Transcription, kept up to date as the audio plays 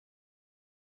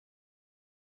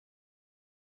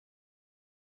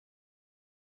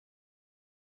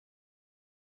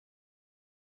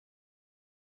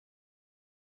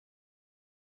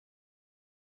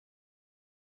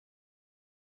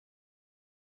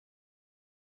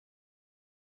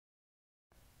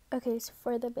Okay, so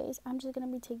for the base, I'm just going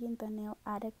to be taking the Nail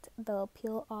Addict, the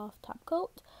peel off top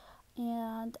coat,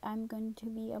 and I'm going to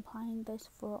be applying this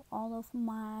for all of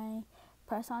my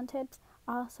press on tips.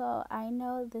 Also, I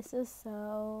know this is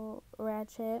so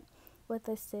ratchet with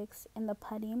the sticks and the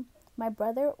putty. My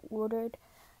brother ordered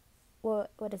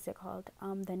what is it called?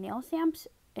 The nail stamps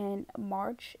in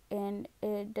March, and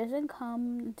it doesn't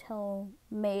come until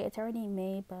May. It's already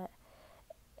May, but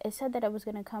it said that it was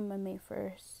gonna come on May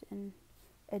 1st, and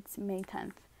it's May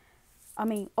 10th. I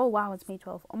mean, oh wow, it's May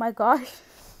 12th. Oh my gosh.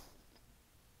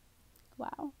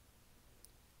 Wow.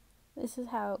 This is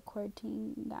how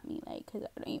quarantine got me, like, because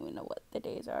I don't even know what the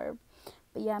days are.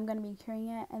 But yeah, I'm going to be carrying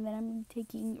it, and then I'm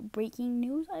taking breaking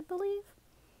news, I believe.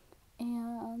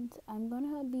 And I'm going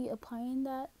to be applying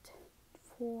that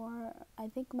for, I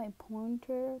think, my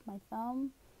pointer, my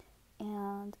thumb,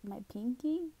 and my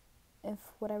pinky. If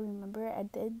what I remember, I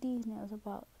did these nails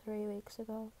about 3 weeks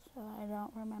ago, so I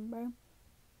don't remember.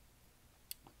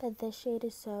 But this shade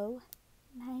is so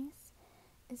nice.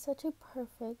 It's such a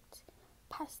perfect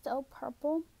pastel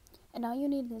purple, and all you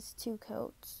need is 2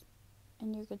 coats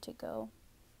and you're good to go,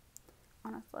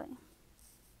 honestly.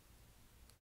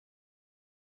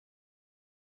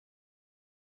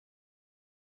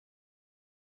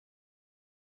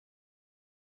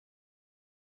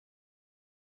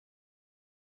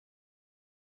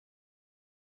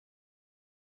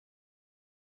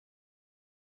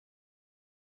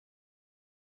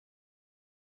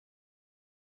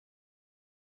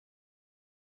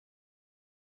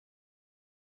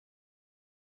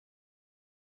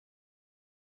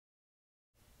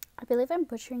 I believe I'm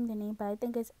butchering the name, but I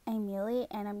think it's Amelie,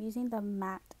 and I'm using the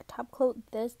matte top coat.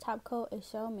 This top coat is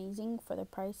so amazing for the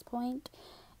price point,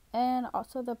 and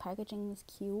also the packaging is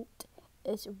cute.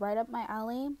 It's right up my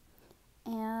alley,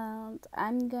 and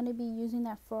I'm gonna be using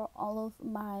that for all of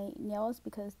my nails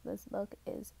because this look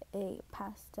is a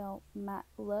pastel matte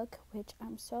look, which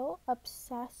I'm so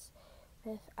obsessed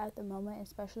with at the moment,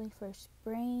 especially for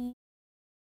spring.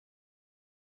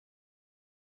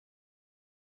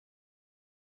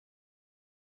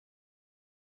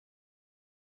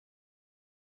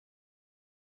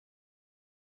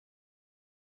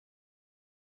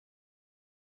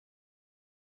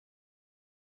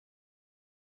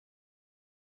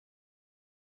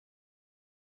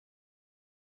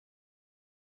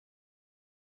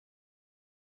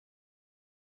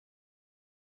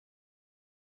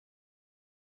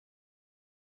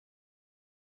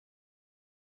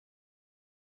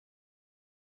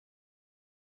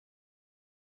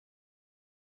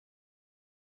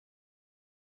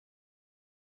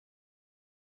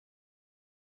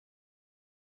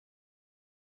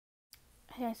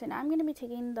 Okay, so now I'm going to be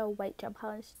taking the white gel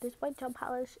polish. This white gel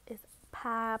polish is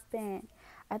popping.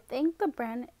 I think the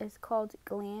brand is called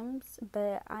Glams,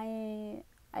 but I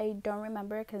don't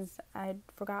remember because I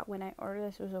forgot when I ordered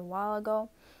this. It was a while ago.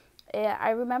 I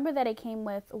remember that it came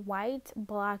with white,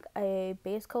 black, a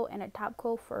base coat, and a top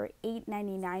coat for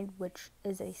 $8.99, which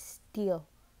is a steal.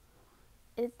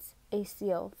 It's a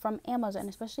steal from Amazon,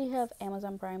 especially if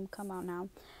Amazon Prime come out now.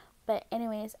 But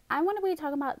anyways, I want to be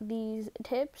talking about these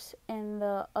tips and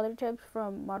the other tips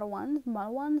from Model 1s.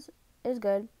 Model 1s is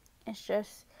good. It's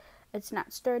just, it's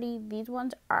not sturdy. These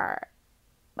ones are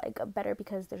like better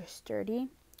because they're sturdy.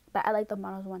 But I like the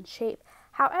Model 1 shape.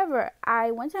 However,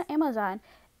 I went to Amazon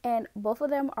and both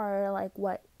of them are like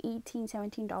what,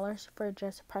 $18-17 for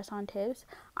just press-on tips.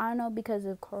 I don't know because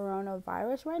of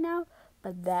coronavirus right now,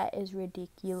 but that is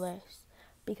ridiculous.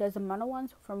 Because the Model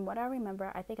 1s, from what I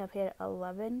remember, I think I paid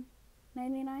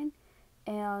 $11.99,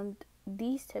 and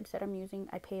these tips that I'm using,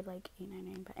 I paid like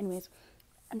 $8.99. But anyways,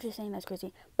 I'm just saying that's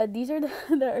crazy. But these are the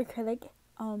acrylic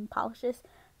polishes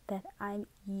that I'm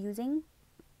using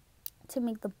to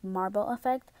make the marble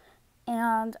effect,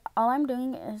 and all I'm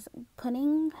doing is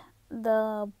putting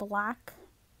the black.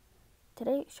 Did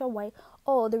I show white?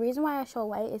 Oh, the reason why I show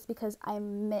white is because I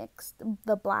mixed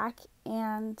the black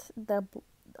and the,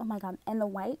 oh my god, and the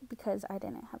white because I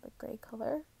didn't have a gray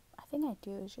color. I think I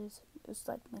do. It's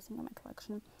like missing in my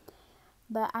collection.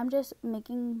 But I'm just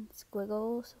making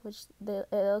squiggles, which it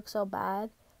looks so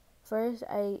bad. First,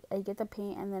 I get the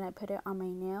paint and then I put it on my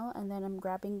nail, and then I'm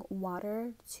grabbing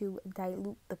water to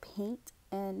dilute the paint.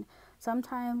 And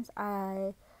sometimes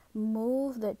I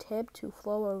move the tip to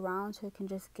flow around so it can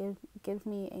just give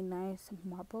me a nice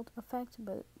marbled effect.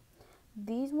 But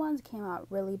these ones came out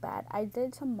really bad. I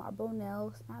did some marble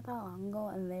nails not that long ago,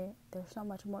 and they're so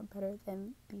much more better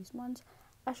than these ones.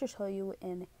 I should show you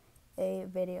in a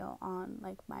video on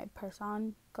like my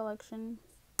person collection.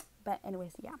 But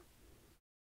anyways, yeah.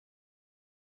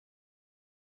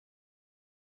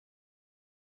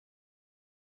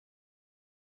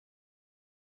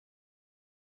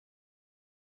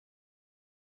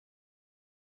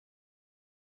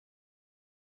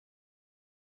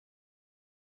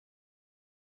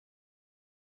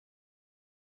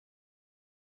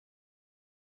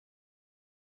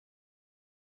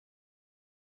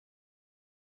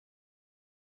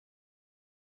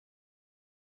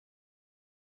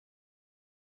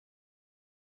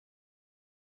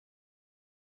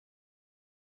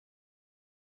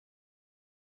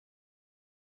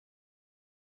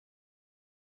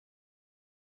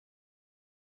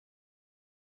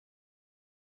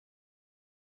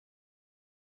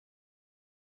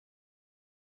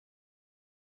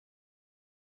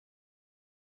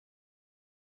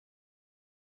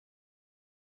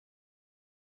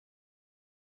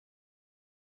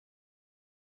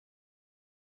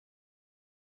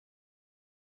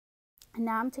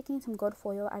 Now I'm taking some gold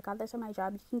foil. I got this at my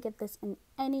job. You can get this in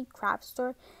any craft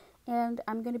store. And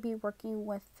I'm going to be working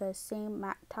with the same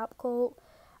matte top coat.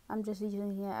 I'm just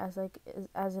using it as like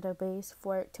as a base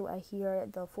for it to adhere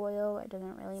the foil. It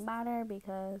doesn't really matter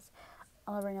because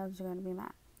all of our nails are going to be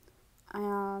matte.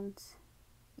 And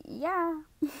yeah,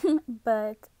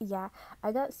 but yeah,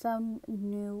 I got some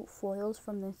new foils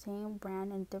from the same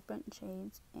brand in different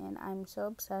shades, and I'm so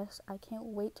obsessed. I can't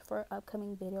wait for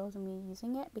upcoming videos of me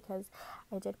using it because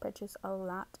I did purchase a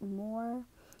lot more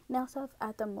nail stuff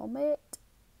at the moment.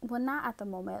 Well, not at the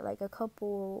moment, like a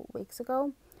couple weeks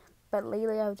ago, but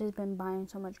lately I've just been buying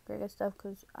so much Cricut stuff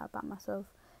because I bought myself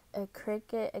a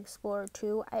Cricut Explorer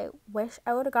 2. I wish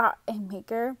I would have got a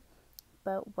maker,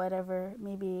 but whatever.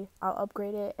 Maybe I'll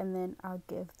upgrade it and then I'll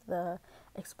give the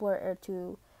Explorer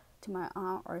to my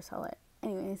aunt or sell it.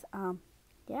 Anyways,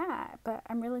 yeah, but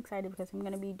I'm really excited because I'm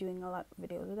gonna be doing a lot of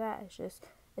videos of that.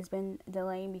 It's been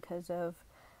delaying because of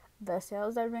the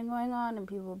sales that have been going on and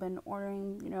people have been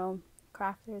ordering.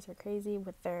 Crafters are crazy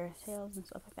with their sales and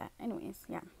stuff like that. Anyways,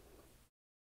 yeah.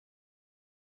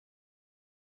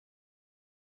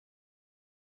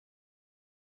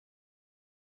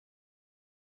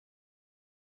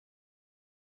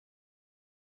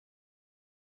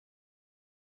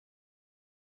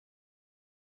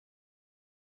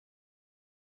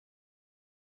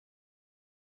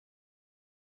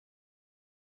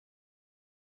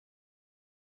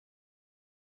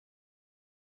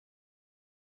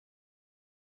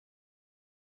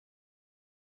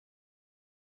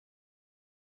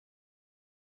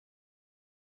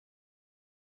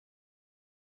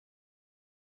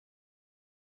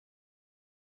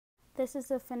 This is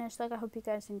the finished look. I hope you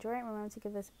guys enjoy it. Remember to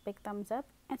give this a big thumbs up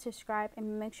and subscribe,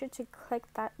 and make sure to click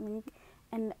that link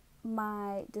in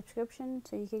my description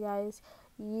so you can guys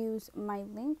use my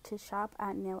link to shop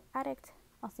at Nail Addict.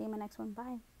 I'll see you in my next one.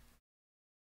 Bye.